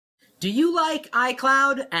Do you like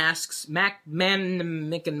iCloud? Asks Mac Man on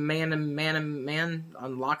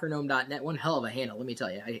lockergnome.net. One hell of a handle, let me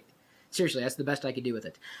tell you. Seriously, that's the best I could do with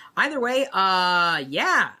it. Either way,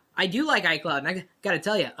 yeah, I do like iCloud, and I gotta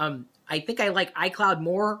tell you, I think I like iCloud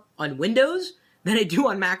more on Windows than I do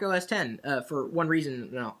on Mac OS X for one reason,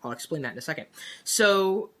 and I'll explain that in a second.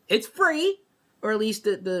 So it's free, or at least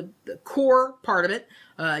the core part of it.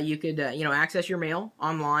 You could access your mail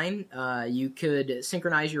online. You could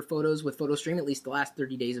synchronize your photos with PhotoStream, at least the last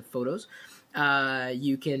 30 days of photos.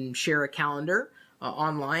 You can share a calendar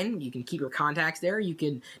online. You can keep your contacts there. You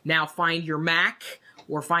can now find your Mac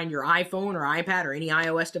or find your iPhone or iPad or any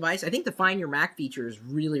iOS device. I think the Find Your Mac feature is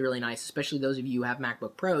really, really nice, especially those of you who have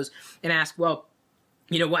MacBook Pros, and ask, well,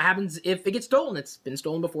 what happens if it gets stolen? It's been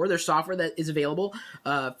stolen before. There's software that is available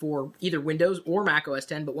for either Windows or Mac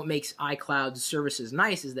OS X, but what makes iCloud's services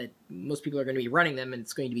nice is that most people are going to be running them, and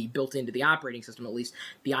it's going to be built into the operating system, at least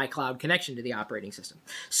the iCloud connection to the operating system.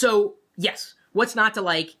 So, yes, what's not to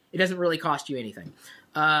like? It doesn't really cost you anything.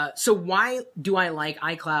 So why do I like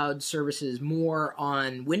iCloud services more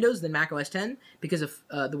on Windows than Mac OS X? Because of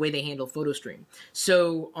the way they handle PhotoStream.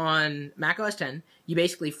 So on Mac OS X, you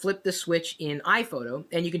basically flip the switch in iPhoto,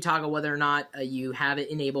 and you can toggle whether or not you have it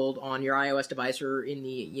enabled on your iOS device or in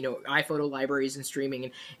the iPhoto libraries and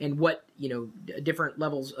streaming, and what different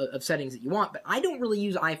levels of settings that you want. But I don't really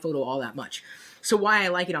use iPhoto all that much. So why I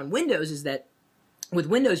like it on Windows is that with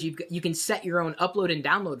Windows you can set your own upload and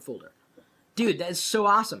download folder. Dude, that is so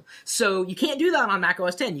awesome. So you can't do that on Mac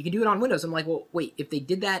OS X. You can do it on Windows. I'm like, well, wait, if they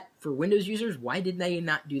did that for Windows users, why did they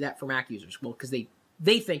not do that for Mac users? Well, because they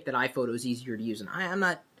think that iPhoto is easier to use, and I'm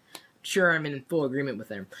not sure I'm in full agreement with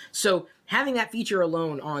them. So having that feature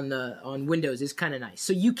alone on Windows is kind of nice.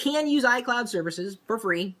 So you can use iCloud services for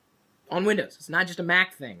free on Windows. It's not just a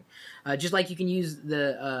Mac thing. Just like you can use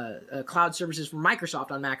the cloud services from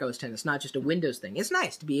Microsoft on Mac OS X. It's not just a Windows thing. It's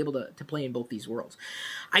nice to be able to play in both these worlds.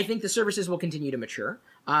 I think the services will continue to mature.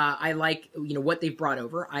 I like what they've brought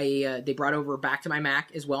over. They brought over Back to My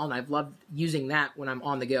Mac as well, and I've loved using that when I'm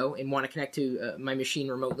on the go and want to connect to my machine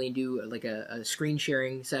remotely and do like a screen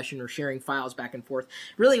sharing session or sharing files back and forth,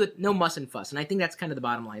 really with no muss and fuss. And I think that's kind of the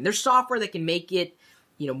bottom line. There's software that can make it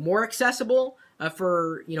more accessible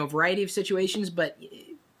for a variety of situations, but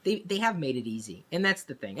they have made it easy, and that's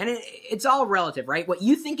the thing. And it's all relative, right? What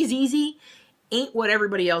you think is easy ain't what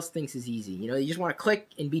everybody else thinks is easy. You just want to click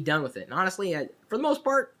and be done with it. And honestly, for the most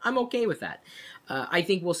part, I'm okay with that. I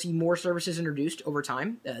think we'll see more services introduced over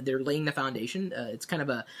time. They're laying the foundation. It's kind of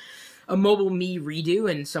a Mobile Me redo,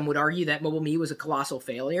 and some would argue that Mobile Me was a colossal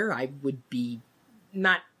failure. I would be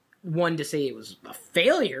not one to say it was a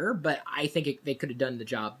failure, but I think they could have done the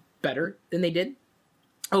job better than they did.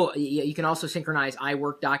 Oh, yeah, you can also synchronize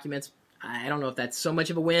iWork documents. I don't know if that's so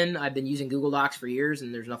much of a win. I've been using Google Docs for years,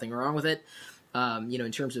 and there's nothing wrong with it.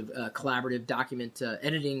 In terms of collaborative document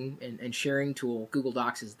editing and sharing tool, Google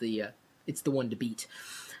Docs is it's the one to beat.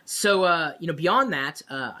 So, beyond that,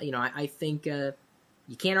 I think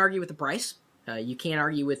you can't argue with the price. You can't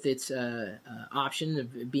argue with its option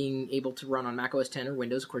of being able to run on Mac OS X or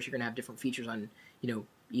Windows. Of course, you're going to have different features on,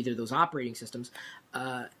 either of those operating systems.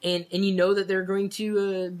 And that they're going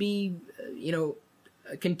to be,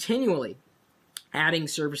 continually adding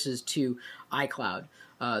services to iCloud.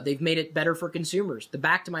 They've made it better for consumers. The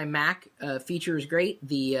Back to My Mac feature is great.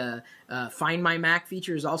 The Find My Mac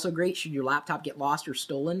feature is also great should your laptop get lost or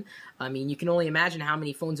stolen. I mean, you can only imagine how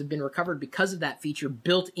many phones have been recovered because of that feature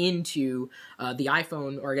built into the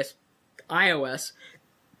iPhone, or I guess iOS.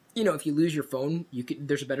 If you lose your phone,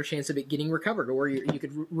 there's a better chance of it getting recovered, or you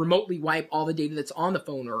could remotely wipe all the data that's on the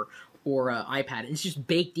phone or iPad. And it's just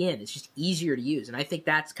baked in. It's just easier to use. And I think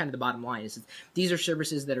that's kind of the bottom line, is that these are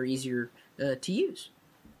services that are easier to use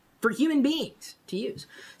for human beings to use.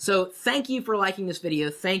 So thank you for liking this video.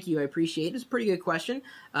 Thank you. I appreciate it. It's a pretty good question.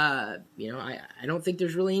 I don't think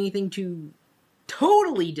there's really anything to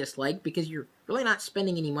totally dislike, because you're really not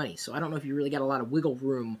spending any money. So I don't know if you really got a lot of wiggle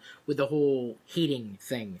room with the whole hating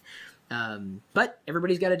thing. But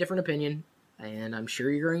everybody's got a different opinion, and I'm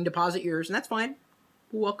sure you're going to deposit yours, and that's fine.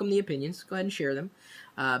 We'll welcome the opinions. Go ahead and share them.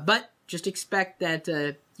 But just expect that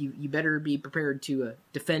you better be prepared to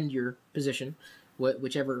defend your position,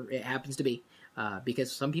 whichever it happens to be,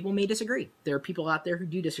 because some people may disagree. There are people out there who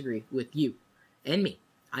do disagree with you and me.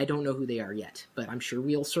 I don't know who they are yet, but I'm sure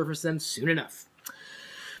we'll surface them soon enough.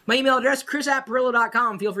 My email address,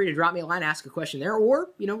 chris@pirillo.com. Feel free to drop me a line, ask a question there, or,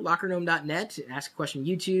 lockergnome.net, ask a question on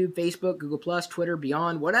YouTube, Facebook, Google+, Twitter,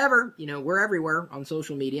 beyond, whatever. We're everywhere on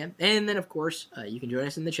social media. And then, of course, you can join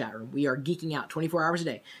us in the chat room. We are geeking out 24 hours a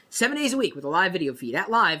day, 7 days a week with a live video feed at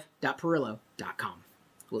live.pirillo.com.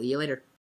 We'll see you later.